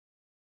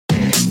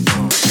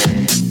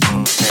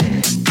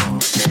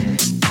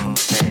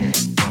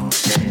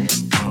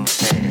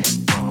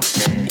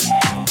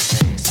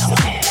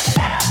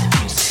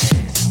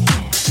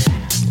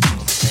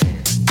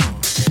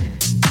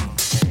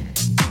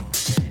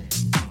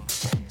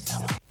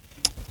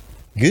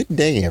Good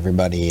day,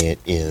 everybody. It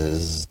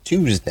is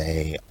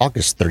Tuesday,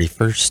 August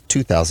 31st,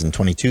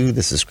 2022.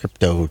 This is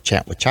Crypto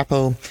Chat with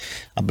Chapo.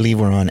 I believe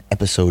we're on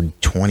episode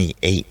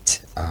 28.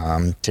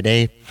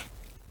 Today,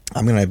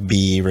 I'm going to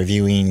be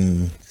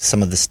reviewing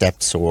some of the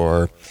steps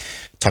or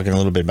talking a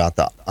little bit about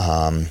the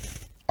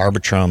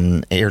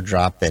Arbitrum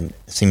Airdrop that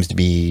seems to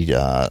be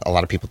a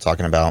lot of people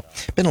talking about.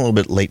 Been a little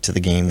bit late to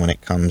the game when it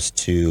comes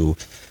to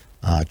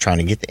trying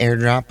to get the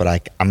airdrop, but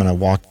I'm going to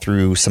walk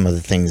through some of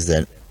the things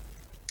that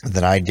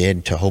I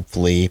did to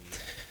hopefully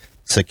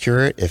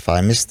secure it. If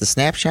I missed the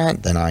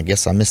snapshot, then I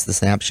guess I missed the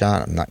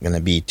snapshot. I'm not going to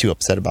be too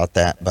upset about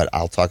that, but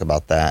I'll talk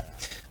about that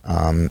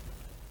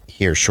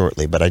here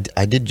shortly. But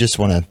I did just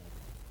want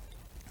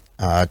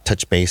to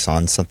touch base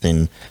on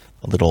something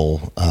a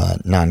little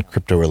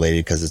non-crypto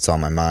related because it's on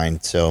my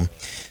mind. So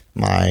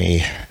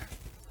my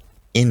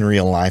in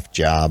real life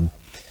job,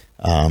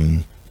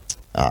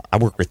 I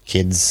work with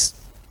kids,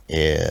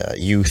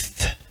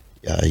 youth,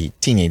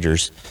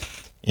 teenagers,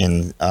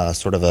 in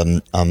sort of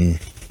a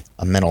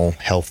mental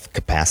health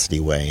capacity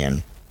way,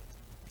 and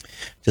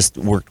just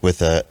worked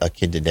with a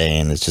kid today,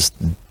 and it's just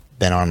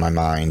been on my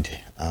mind,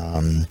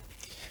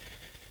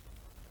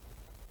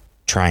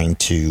 trying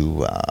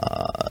to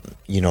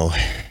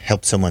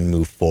help someone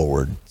move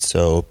forward.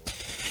 So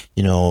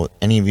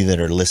any of you that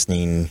are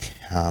listening,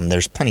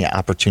 there's plenty of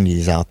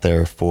opportunities out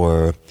there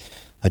for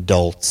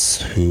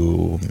adults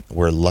who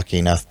were lucky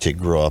enough to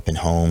grow up in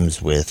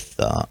homes with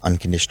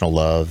unconditional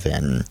love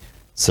and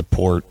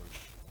support,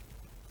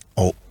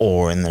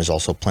 and there's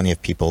also plenty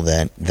of people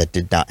that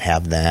did not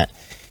have that,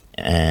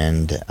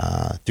 and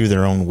through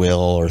their own will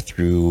or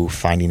through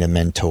finding a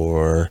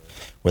mentor,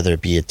 whether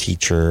it be a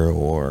teacher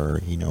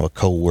or a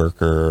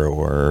co-worker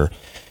or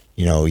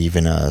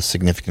even a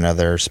significant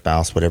other,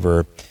 spouse,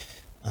 whatever,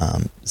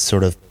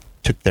 sort of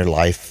took their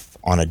life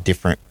on a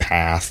different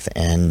path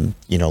and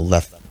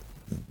left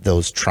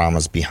those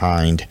traumas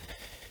behind.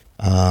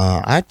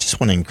 I just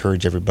want to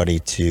encourage everybody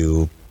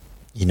to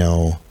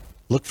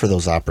look for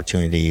those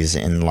opportunities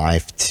in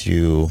life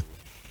to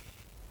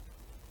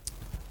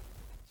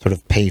sort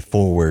of pay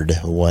forward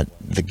what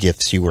the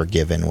gifts you were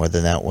given,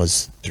 whether that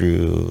was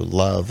through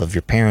love of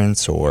your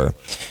parents or,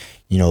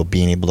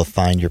 being able to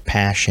find your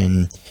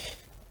passion.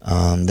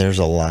 There's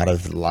a lot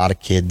of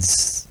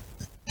kids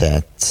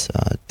that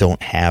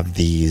don't have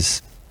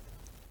these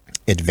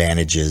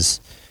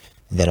advantages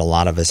that a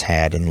lot of us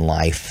had in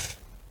life,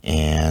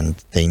 and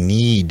they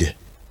need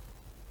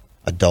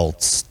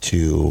adults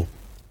to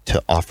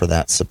offer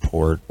that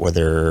support,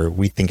 whether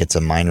we think it's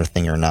a minor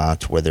thing or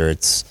not, whether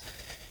it's,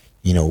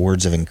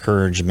 words of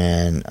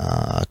encouragement,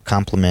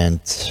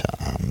 compliment,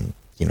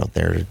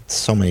 there are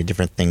so many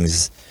different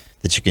things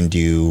that you can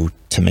do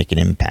to make an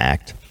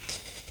impact.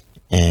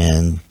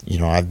 And,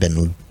 I've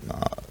been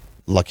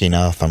lucky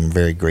enough, I'm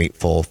very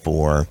grateful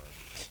for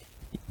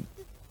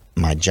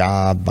my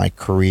job, my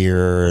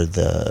career,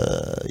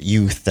 the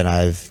youth that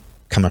I've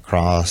come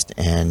across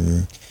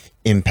and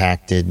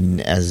impacted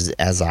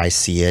as I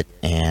see it,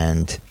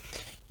 and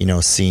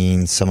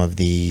seeing some of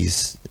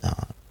these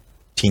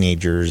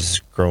teenagers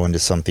grow into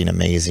something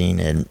amazing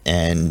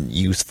and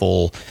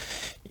useful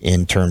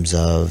in terms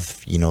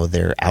of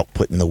their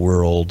output in the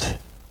world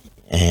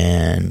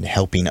and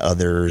helping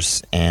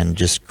others and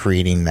just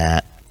creating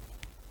that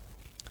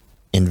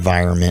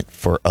environment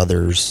for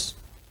others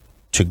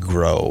to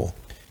grow,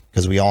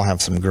 because we all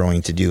have some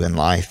growing to do in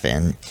life.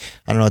 And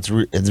I don't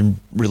know, it's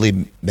really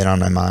been on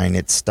my mind.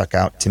 It's stuck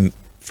out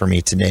for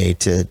me today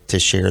to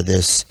share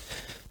this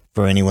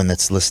for anyone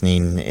that's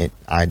listening.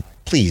 I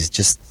please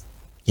just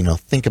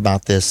think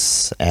about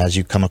this as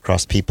you come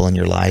across people in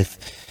your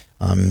life.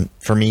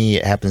 For me,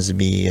 it happens to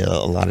be a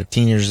lot of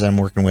teenagers I'm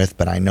working with,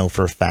 but I know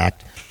for a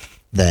fact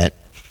that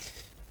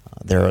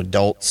there are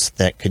adults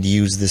that could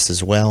use this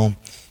as well,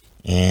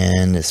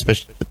 and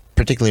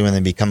particularly when they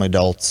become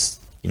adults.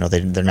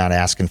 They're not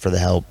asking for the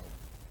help,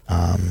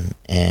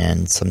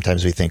 and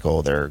sometimes we think,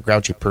 they're a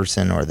grouchy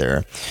person, or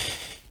they're,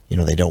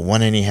 they don't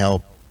want any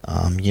help.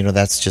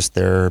 That's just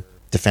their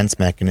defense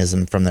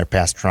mechanism from their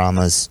past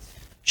traumas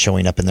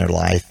showing up in their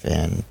life,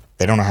 and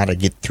they don't know how to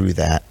get through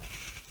that.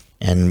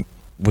 And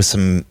with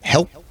some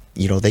help,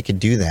 they could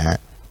do that,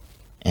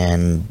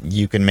 and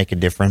you can make a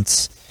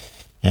difference.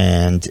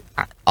 And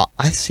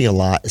I see a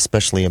lot,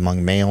 especially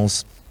among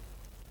males,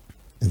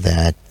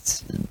 that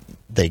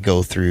they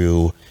go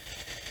through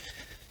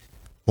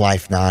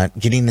life not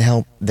getting the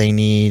help they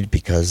need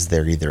because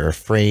they're either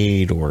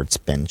afraid, or it's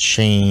been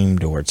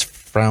shamed, or it's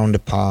frowned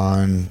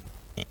upon,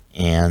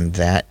 and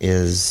that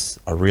is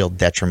a real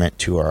detriment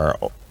to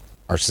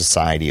our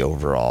society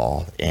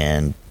overall.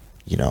 And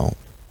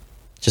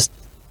just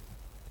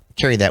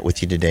carry that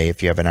with you today.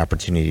 If you have an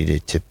opportunity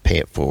to pay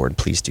it forward,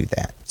 please do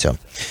that. So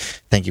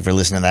thank you for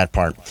listening to that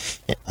part.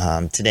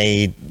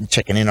 Today,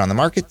 checking in on the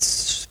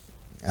markets.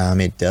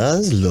 It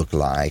does look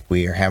like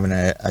we are having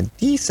a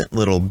decent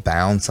little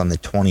bounce on the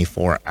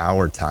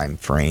 24-hour time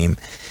frame.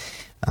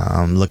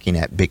 Looking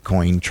at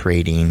Bitcoin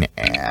trading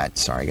at,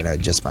 sorry, I got to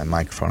adjust my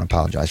microphone. I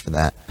apologize for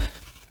that.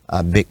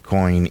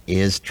 Bitcoin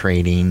is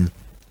trading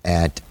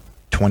at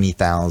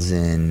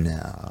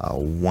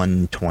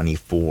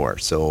 20,124.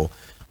 So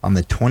on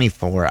the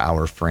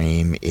 24-hour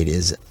frame, it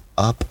is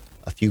up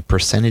a few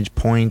percentage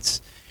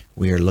points.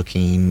 We are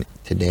looking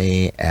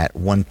today at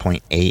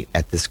 1.8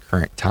 at this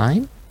current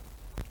time.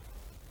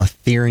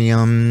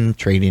 Ethereum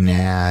trading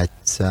at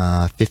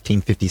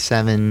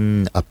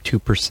 1557, up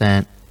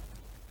 2%.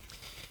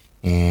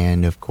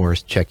 And of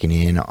course, checking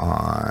in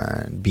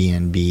on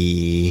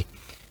BNB,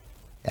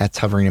 that's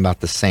hovering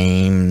about the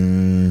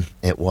same.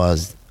 It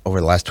was over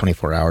the last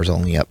 24 hours,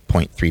 only up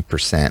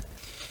 0.3%.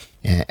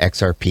 And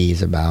XRP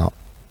is about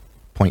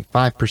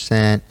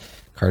 0.5%.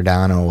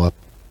 Cardano up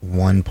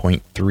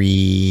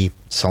 1.3%.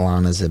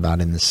 Solana's about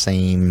in the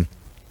same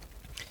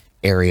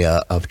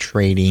area of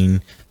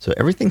trading. So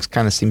everything's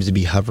kind of seems to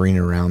be hovering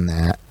around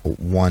that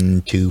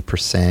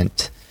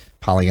 1-2%.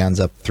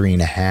 Polygon's up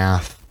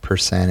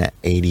 3.5% at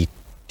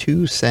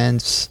 82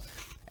 cents.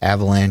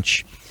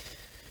 Avalanche,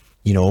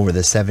 over the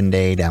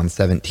 7-day down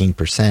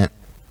 17%,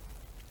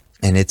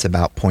 and it's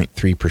about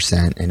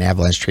 0.3%. And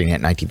Avalanche trading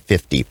at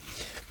 1950.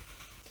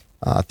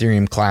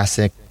 Ethereum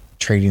Classic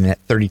trading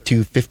at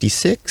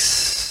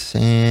 32.56,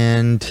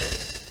 and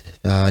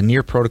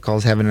Near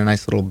Protocol's having a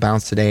nice little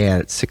bounce today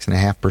at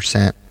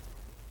 6.5%.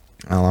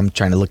 I'm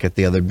trying to look at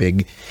the other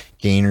big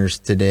gainers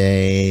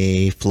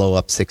today. Flow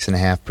up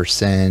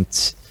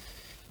 6.5%.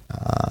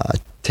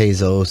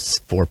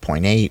 Tezos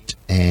 4.8%,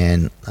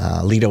 and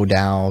Lido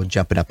DAO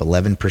jumping up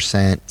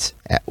 11%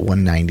 at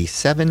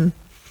 197.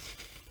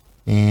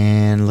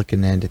 And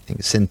looking at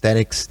things,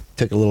 Synthetics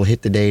took a little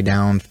hit today,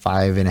 down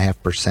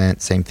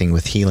 5.5%. Same thing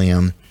with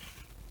Helium.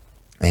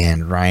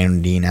 And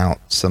rounding out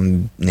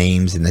some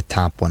names in the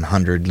top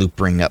 100,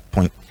 Loopring up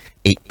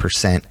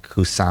 0.8%.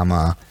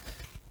 Kusama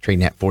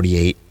trading at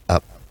 48,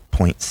 up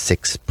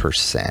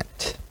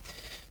 0.6%.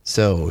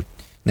 So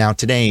now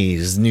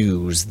today's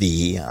news,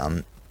 the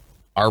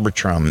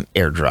Arbitrum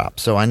airdrop.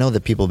 So I know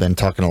that people have been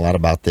talking a lot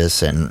about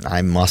this, and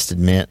I must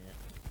admit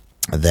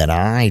that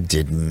I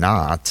did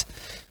not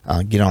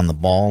get on the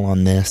ball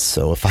on this.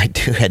 So if I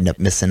do end up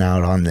missing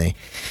out on the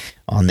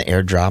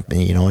airdrop,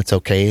 it's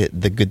okay.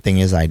 The good thing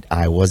is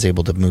I was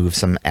able to move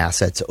some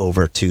assets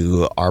over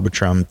to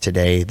Arbitrum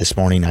today. This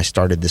morning I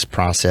started this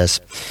process.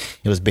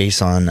 It was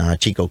based on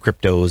Chico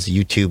Crypto's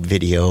YouTube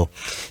video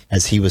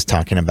as he was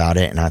talking about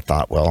it, and I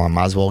thought, well, I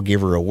might as well give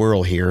her a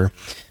whirl here.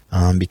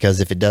 Because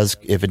if it does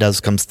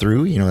comes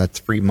through, that's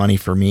free money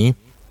for me.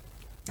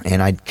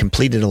 And I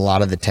completed a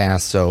lot of the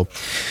tasks. So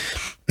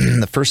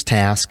the first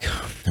task,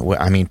 part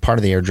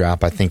of the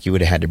airdrop, I think you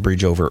would have had to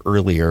bridge over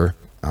earlier,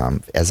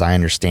 as I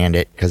understand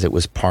it, because it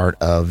was part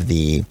of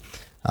the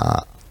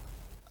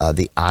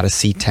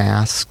Odyssey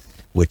task,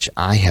 which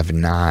I have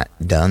not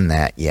done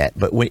that yet.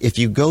 But if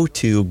you go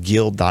to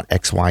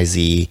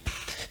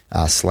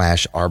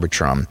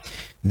guild.xyz/Arbitrum,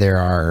 there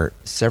are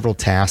several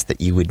tasks that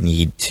you would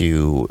need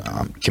to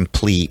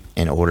complete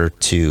in order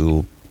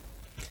to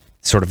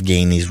sort of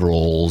gain these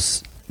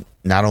roles,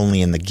 not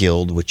only in the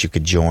guild, which you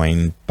could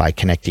join by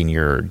connecting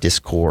your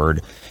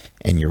Discord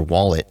and your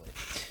wallet.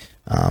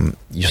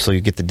 So you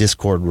get the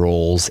Discord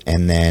roles,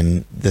 and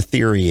then the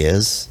theory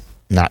is,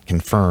 not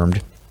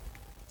confirmed,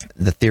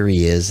 the theory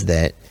is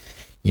that,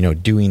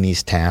 doing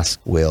these tasks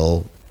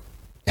will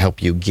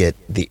help you get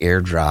the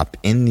airdrop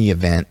in the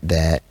event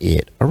that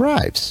it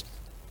arrives.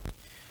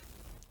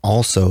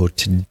 Also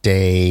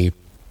today,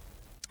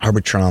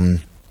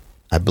 Arbitrum,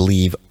 I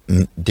believe,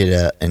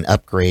 did an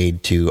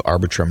upgrade to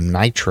Arbitrum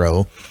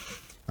Nitro,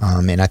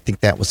 and I think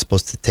that was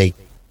supposed to take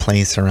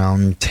place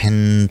around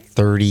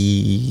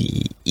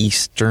 10:30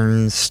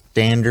 Eastern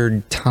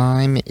Standard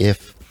Time,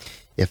 if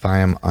I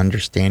am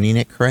understanding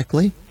it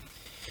correctly.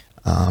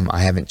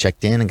 I haven't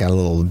checked in and got a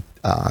little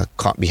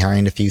caught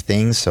behind a few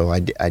things, so I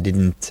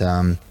didn't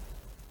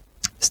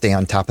stay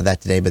on top of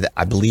that today, but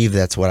I believe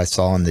that's what I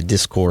saw in the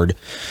Discord,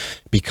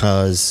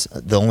 because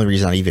the only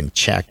reason I even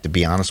checked, to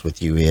be honest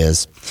with you,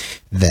 is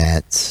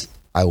that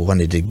I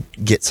wanted to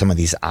get some of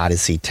these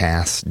Odyssey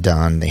tasks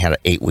done. They had an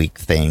 8-week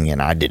thing,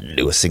 and I didn't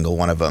do a single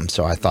one of them,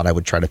 so I thought I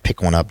would try to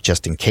pick one up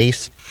just in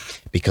case,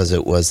 because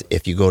it was,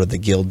 if you go to the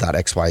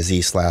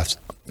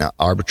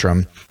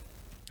guild.xyz/Arbitrum,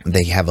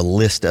 they have a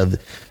list of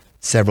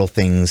several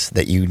things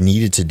that you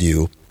needed to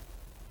do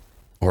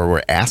or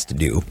were asked to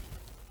do.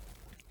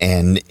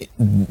 And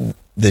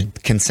the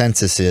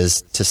consensus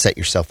is to set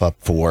yourself up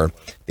for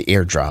the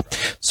airdrop.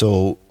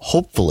 So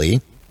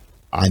hopefully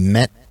I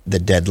met the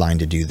deadline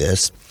to do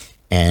this.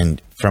 And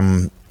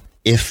from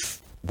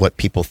what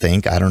people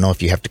think, I don't know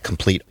if you have to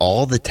complete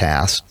all the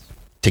tasks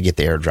to get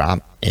the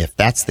airdrop. If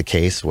that's the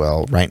case,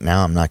 well, right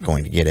now I'm not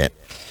going to get it.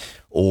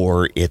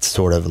 Or it's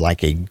sort of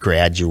like a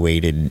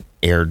graduated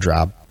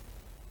airdrop,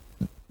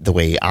 the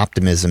way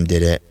Optimism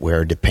did it,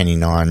 where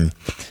depending on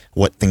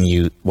what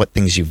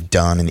things you've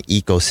done in the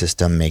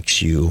ecosystem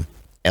makes you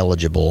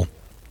eligible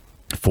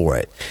for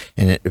it.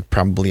 And it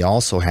probably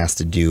also has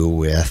to do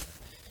with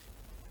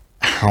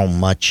how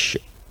much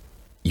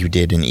you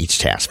did in each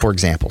task. For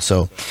example,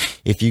 so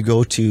if you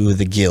go to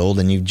the guild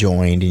and you've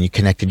joined and you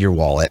connected your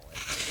wallet,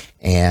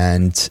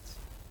 and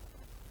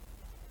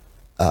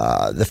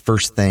the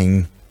first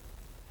thing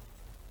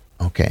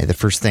Okay, the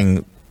first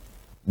thing,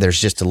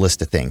 there's just a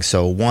list of things.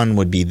 So one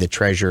would be the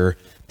Treasure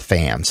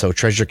fam, so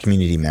Treasure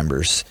community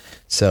members.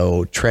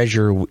 So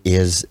Treasure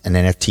is an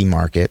NFT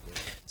market.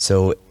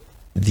 So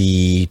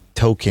the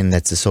token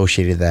that's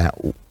associated with that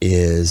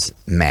is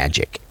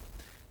magic.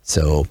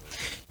 So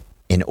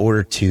in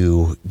order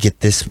to get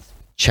this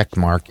check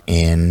mark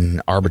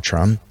in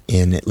Arbitrum,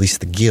 in at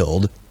least the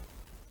guild,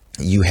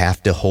 you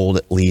have to hold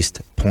at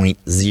least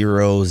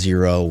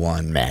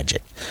 0.001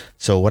 magic.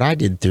 So what I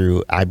did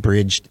the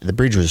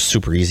bridge was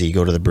super easy. You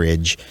go to the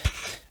bridge,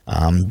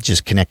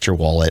 just connect your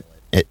wallet.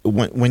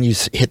 When you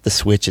hit the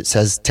switch, it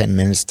says 10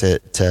 minutes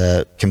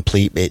to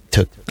complete. It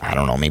took, I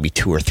don't know, maybe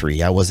 2 or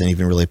 3. I wasn't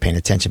even really paying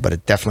attention, but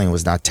it definitely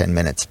was not 10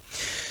 minutes.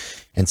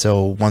 And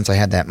so once I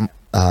had that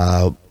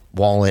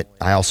wallet,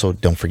 I also,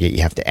 don't forget,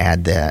 you have to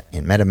add that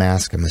in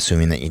MetaMask. I'm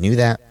assuming that you knew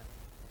that.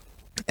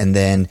 And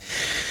then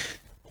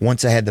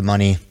once I had the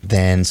money,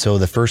 so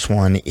the first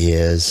one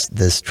is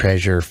this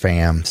Treasure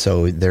fam.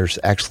 So there's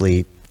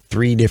actually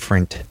 3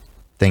 different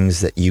things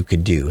that you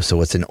could do.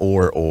 So it's an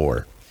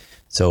or.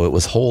 So it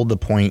was hold the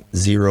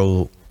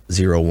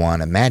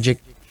 0.001 of magic,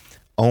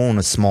 own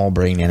a small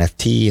brain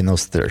NFT, and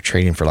those that are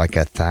trading for like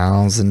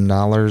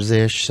 $1,000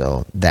 ish.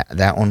 So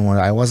that one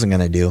I wasn't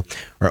going to do.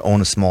 Or own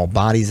a small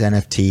bodies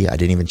NFT. I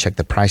didn't even check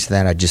the price of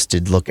that. I just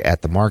did look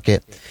at the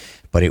market.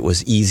 But it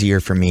was easier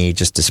for me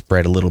just to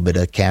spread a little bit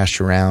of cash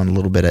around, a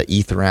little bit of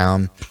ETH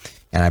around,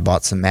 and I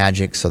bought some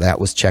magic, so that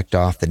was checked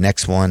off. The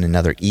next one,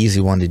 another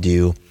easy one to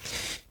do,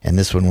 and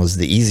this one was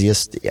the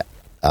easiest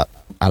out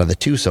of the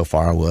 2 so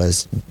far,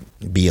 was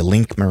be a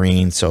link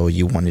marine. So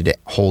you wanted to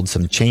hold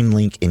some chain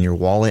link in your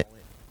wallet.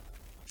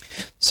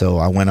 So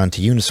I went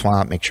onto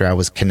Uniswap, make sure I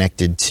was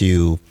connected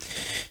to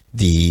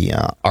the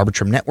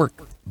Arbitrum network,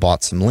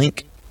 bought some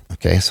link.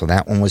 Okay, so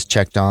that one was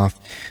checked off.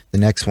 The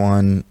next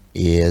one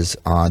is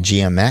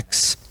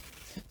GMX.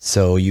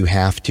 So you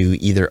have to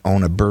either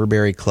own a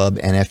Burberry Club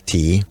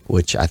NFT,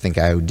 which I think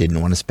I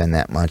didn't want to spend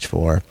that much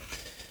for,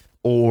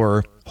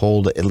 or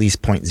hold at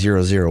least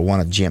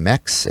 0.001 of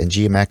GMX. And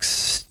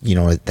GMX,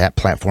 that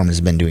platform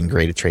has been doing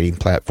great, a trading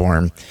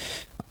platform.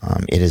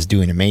 It is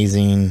doing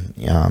amazing.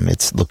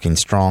 It's looking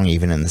strong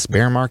even in this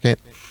bear market.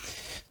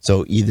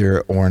 So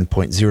either own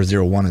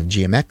 0.001 of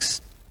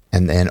GMX,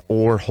 and then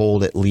or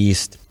hold at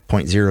least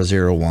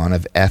 0.001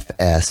 of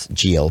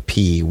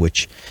FSGLP,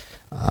 which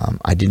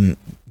I didn't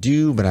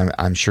do, but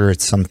I'm sure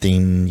it's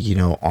something,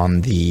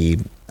 on the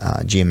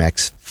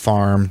GMX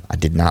farm. I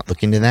did not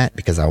look into that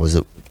because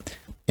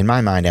in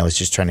my mind, I was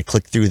just trying to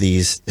click through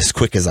these as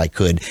quick as I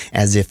could,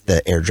 as if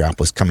the airdrop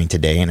was coming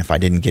today. And if I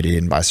didn't get it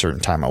in by a certain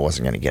time, I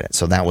wasn't going to get it.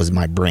 So that was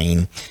my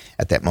brain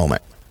at that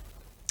moment.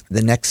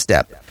 The next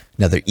step,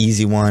 another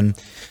easy one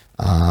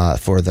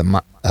for the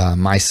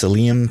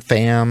Mycelium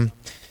fam.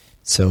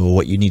 So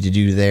what you need to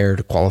do there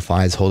to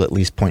qualify is hold at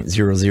least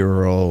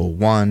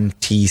 0.001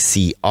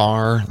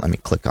 TCR. Let me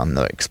click on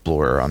the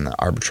Explorer, on the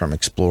Arbitrum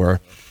Explorer.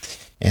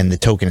 And the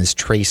token is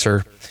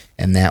Tracer.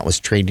 And that was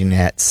trading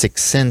at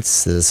 6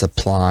 cents, the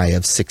supply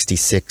of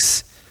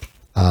 66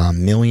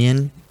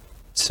 million.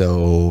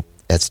 So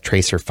that's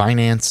Tracer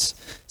Finance.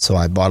 So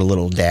I bought a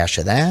little dash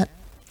of that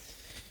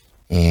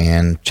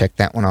and checked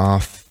that one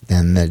off.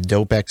 Then the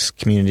DopeX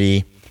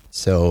community.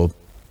 So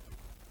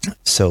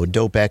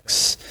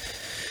DopeX,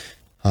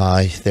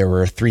 there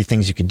were 3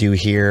 things you could do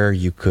here.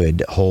 You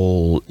could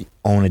own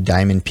a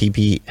diamond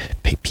Pepe. I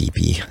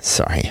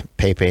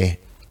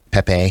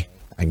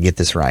can get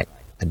this right.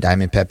 A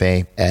diamond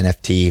Pepe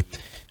NFT,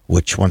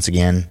 which once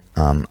again,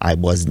 I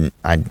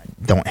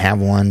don't have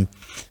one.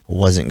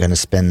 Wasn't going to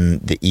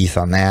spend the ETH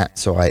on that.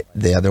 So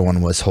the other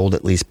one was hold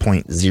at least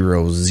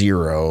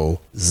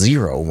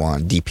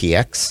 0.0001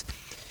 DPX,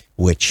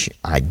 which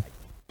I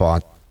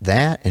bought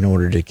that in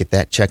order to get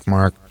that check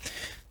mark.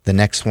 The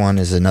next one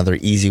is another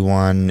easy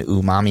one,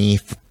 Umami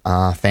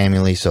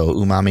family. So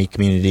Umami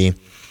community,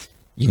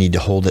 you need to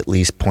hold at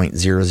least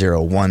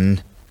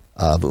 0.001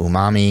 of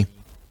Umami.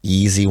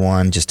 Easy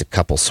one, just a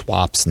couple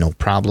swaps, no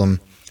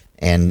problem.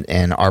 And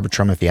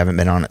Arbitrum, if you haven't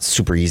been on it,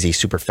 super easy,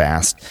 super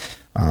fast.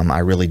 I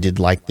really did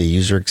like the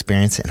user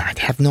experience, and I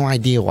have no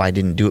idea why I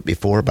didn't do it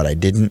before, but I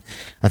didn't.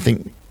 I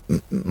think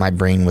my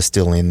brain was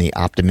still in the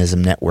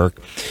Optimism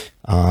network.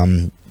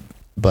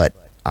 But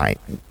I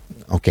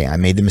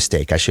made the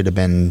mistake. I should have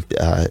been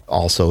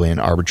also in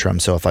Arbitrum.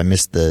 So if I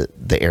missed the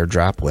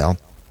airdrop, well,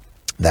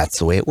 that's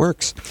the way it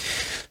works.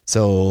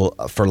 So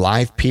for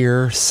Live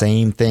Peer,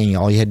 same thing.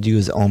 All you had to do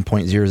is own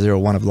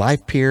 0.001 of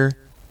Live Peer.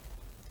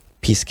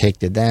 Piece of cake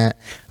did that.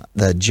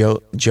 The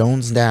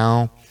Jones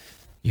DAO,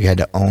 you had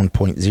to own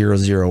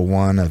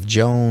 0.001 of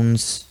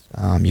Jones.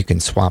 You can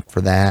swap for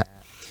that.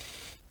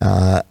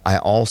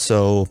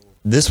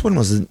 This one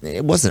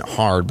wasn't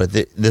hard, but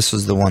this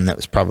was the one that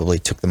was probably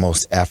took the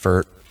most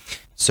effort.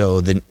 So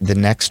the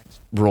next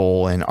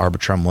role in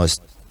Arbitrum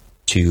was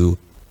to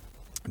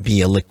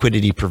be a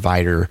liquidity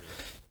provider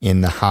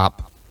in the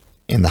HOP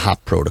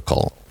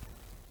protocol.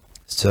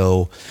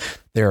 So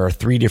there are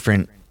 3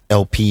 different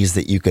LPs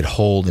that you could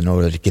hold in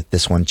order to get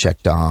this one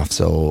checked off.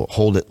 So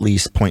hold at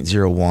least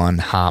 0.01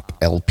 HOP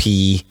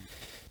LP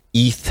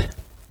ETH.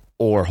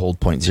 or hold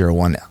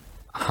 0.01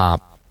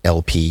 hop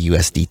LP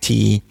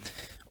USDT,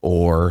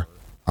 or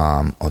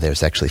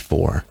there's actually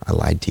 4. I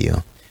lied to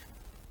you.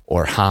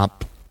 Or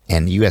hop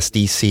and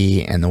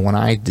USDC, and the one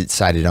I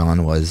decided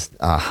on was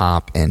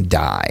hop and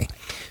DAI.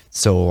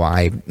 So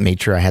I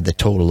made sure I had the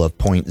total of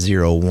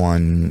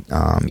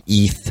 0.01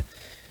 ETH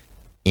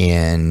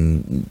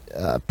in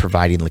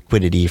providing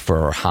liquidity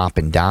for hop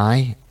and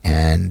DAI,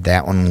 and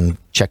that one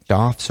checked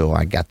off, so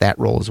I got that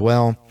roll as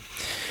well.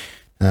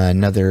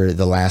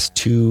 The last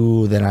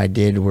 2 that I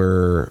did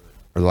the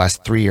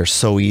last 3 are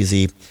so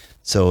easy.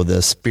 So the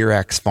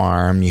Spirax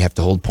farm, you have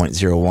to hold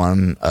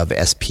 0.01 of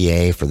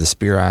SPA for the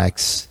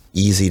Spirax,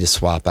 easy to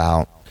swap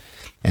out.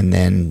 And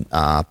then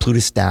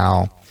Plutus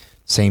DAO,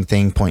 same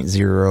thing,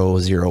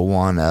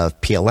 0.001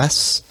 of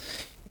PLS,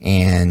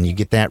 and you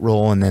get that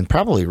roll. And then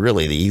probably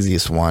really the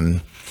easiest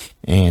one,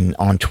 and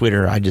on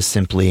Twitter, I just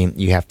simply,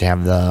 you have to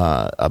have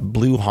a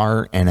blue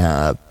heart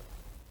and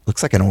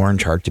looks like an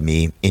orange heart to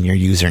me in your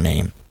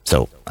username.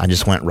 So I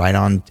just went right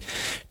on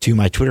to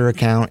my Twitter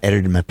account,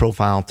 edited my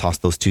profile,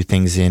 tossed those 2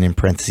 things in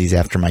parentheses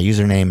after my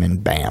username,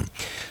 and bam.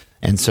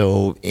 And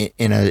so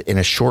in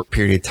a short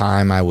period of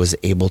time, I was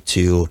able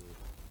to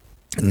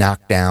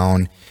knock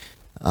down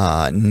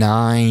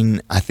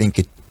 9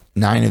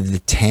 of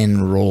the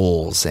 10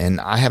 rolls. And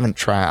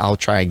I'll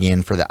try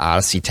again for the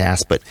Odyssey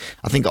task, but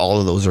I think all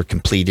of those are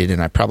completed,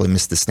 and I probably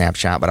missed the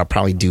snapshot, but I'll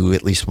probably do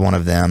at least one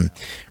of them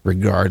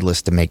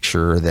regardless to make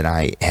sure that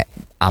I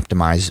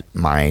optimize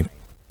my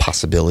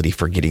possibility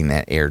for getting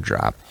that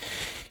airdrop.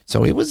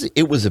 So it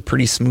was a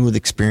pretty smooth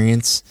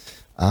experience.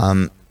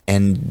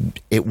 And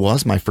it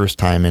was my first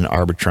time in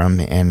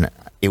Arbitrum, and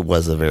it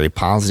was a very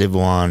positive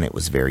one. It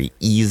was very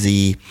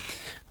easy.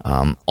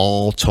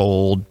 All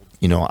told,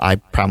 I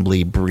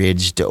probably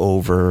bridged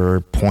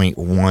over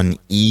 0.1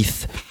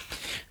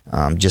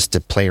 ETH just to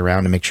play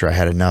around to make sure I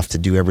had enough to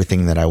do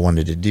everything that I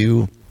wanted to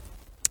do.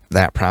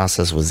 That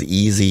process was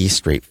easy,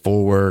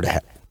 straightforward.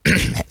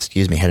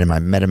 Excuse me, headed my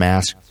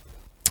MetaMask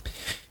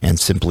and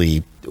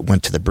simply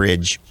went to the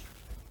bridge.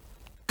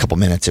 A couple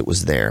minutes, it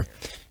was there.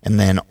 And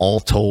then all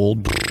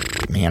told,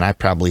 man, I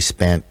probably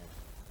spent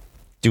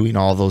doing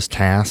all those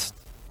tasks,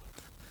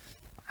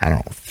 I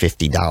don't know,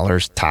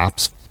 $50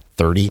 tops,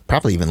 30,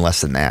 probably even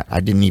less than that.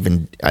 I didn't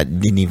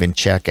even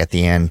check at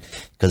the end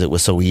because it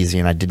was so easy,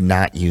 and I did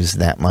not use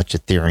that much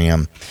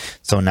Ethereum.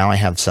 So now I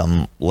have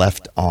some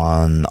left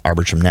on the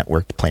Arbitrum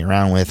network to play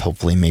around with,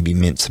 hopefully maybe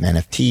mint some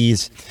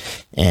NFTs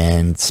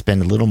and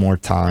spend a little more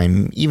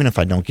time, even if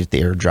I don't get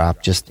the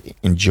airdrop, just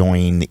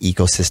enjoying the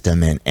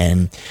ecosystem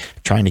and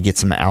trying to get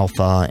some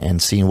alpha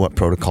and seeing what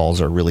protocols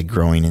are really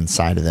growing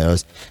inside of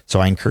those. So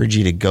I encourage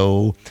you to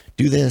go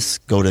do this,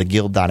 go to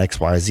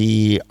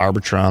guild.xyz,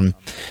 Arbitrum,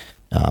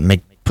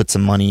 put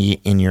some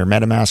money in your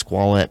MetaMask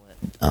wallet,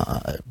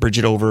 bridge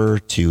it over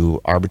to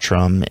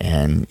Arbitrum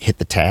and hit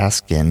the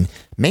task, and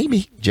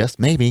maybe, just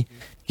maybe,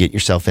 get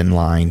yourself in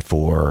line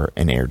for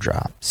an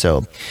airdrop.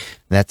 So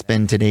that's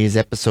been today's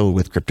episode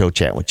with Crypto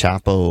Chat with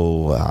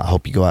Chapo. I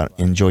hope you go out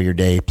and enjoy your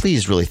day.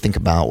 Please really think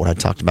about what I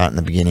talked about in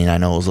the beginning. I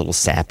know it was a little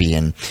sappy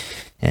and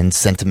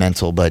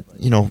sentimental, but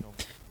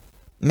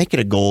make it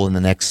a goal in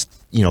the next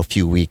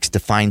few weeks to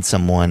find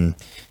someone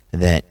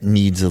that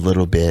needs a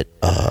little bit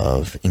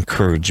of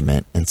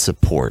encouragement and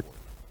support,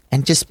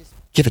 and just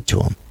give it to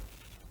them.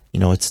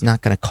 It's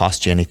not going to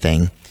cost you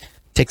anything.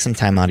 Take some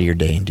time out of your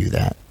day and do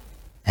that.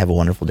 Have a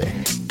wonderful day.